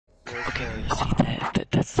Okay. See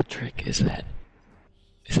that's the trick. Is that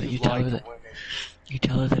you tell her that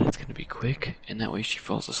women. it's gonna be quick, and that way she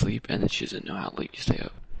falls asleep, and then she doesn't know how late you stay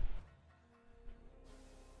up.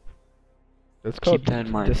 That's called Keep that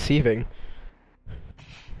in mind. deceiving.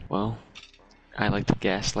 Well, I like to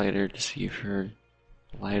gaslight her, deceive her,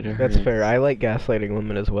 lie to her. That's fair. I like gaslighting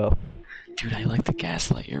women as well. Dude, I like to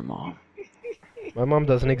gaslight your mom. My mom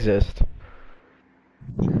doesn't exist.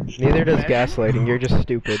 Neither does gaslighting. You're just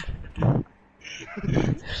stupid.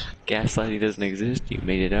 Gaslighting doesn't exist. You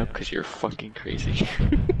made it up because you're fucking crazy.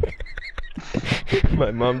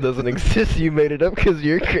 My mom doesn't exist. You made it up because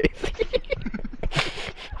you're crazy.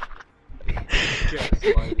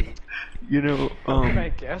 Gaslighting. You know, How can I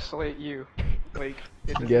gaslight you? Like,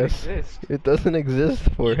 it doesn't Yes. exist. It doesn't exist,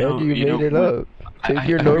 forehead. You know made it what? up. Take I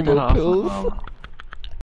your heard that normal off of, pills.